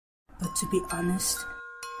But to be honest,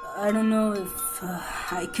 I don't know if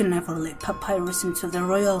I can ever let Papyrus into the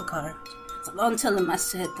royal guard. So don't tell him I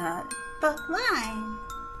said that. But why?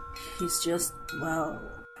 He's just, well,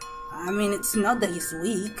 I mean, it's not that he's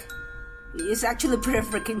weak. He's actually pretty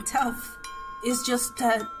freaking tough. It's just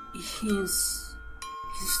that he's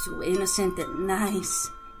too innocent and nice.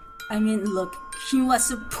 I mean, look, he was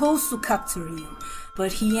supposed to capture you,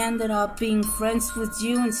 but he ended up being friends with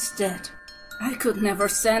you instead. I could never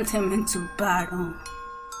send him into battle.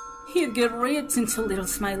 He'd get ripped into little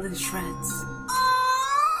smiling shreds.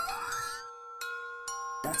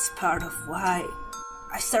 That's part of why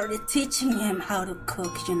I started teaching him how to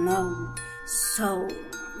cook, you know. So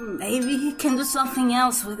maybe he can do something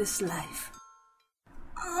else with his life.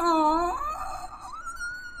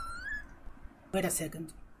 Wait a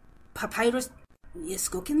second. Papyrus is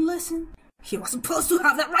cooking lesson? He was supposed to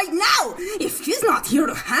have that right now! If he's not here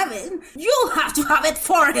to have it, you'll have to have it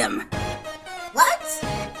for him! What?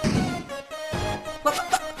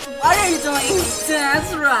 What are you doing?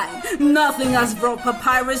 That's right. Nothing has brought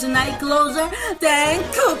Papyrus and I closer than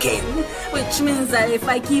cooking. Which means that if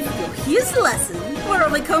I give you his lesson, we'll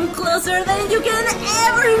become closer than you can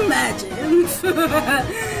ever imagine.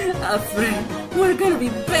 A friend. We're gonna be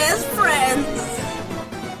best friends.